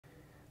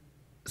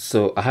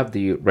So I have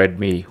the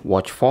Redmi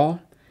Watch 4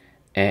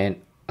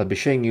 and I'll be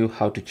showing you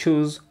how to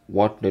choose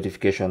what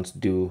notifications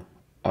do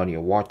on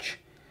your watch.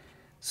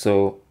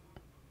 So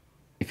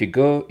if you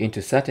go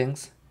into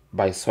settings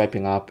by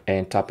swiping up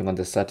and tapping on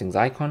the settings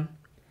icon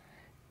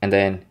and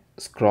then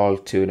scroll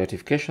to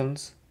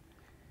notifications,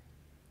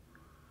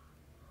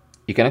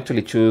 you can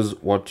actually choose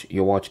what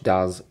your watch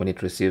does when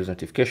it receives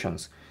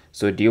notifications.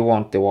 So do you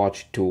want the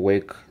watch to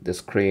wake the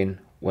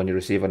screen when you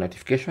receive a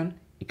notification?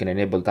 You can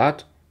enable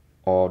that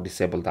or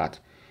disable that.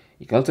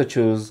 You can also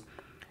choose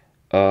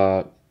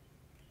to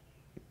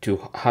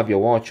have your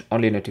watch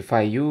only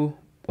notify you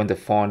when the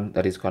phone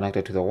that is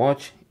connected to the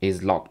watch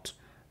is locked.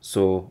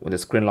 So when the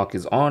screen lock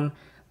is on,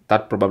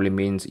 that probably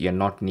means you're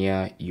not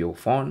near your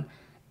phone,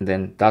 and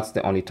then that's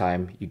the only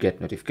time you get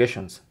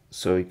notifications.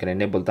 So you can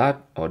enable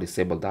that or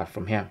disable that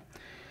from here.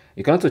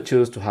 You can also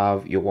choose to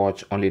have your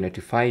watch only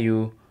notify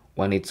you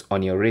when it's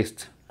on your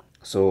wrist.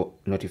 So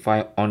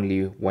notify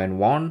only when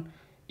worn.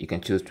 You can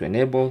choose to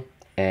enable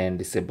and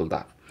disable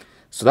that.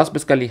 So that's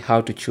basically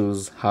how to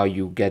choose how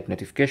you get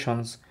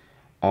notifications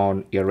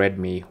on your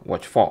Redmi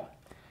Watch 4.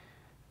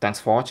 Thanks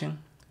for watching.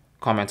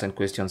 Comments and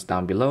questions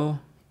down below,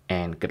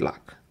 and good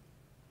luck.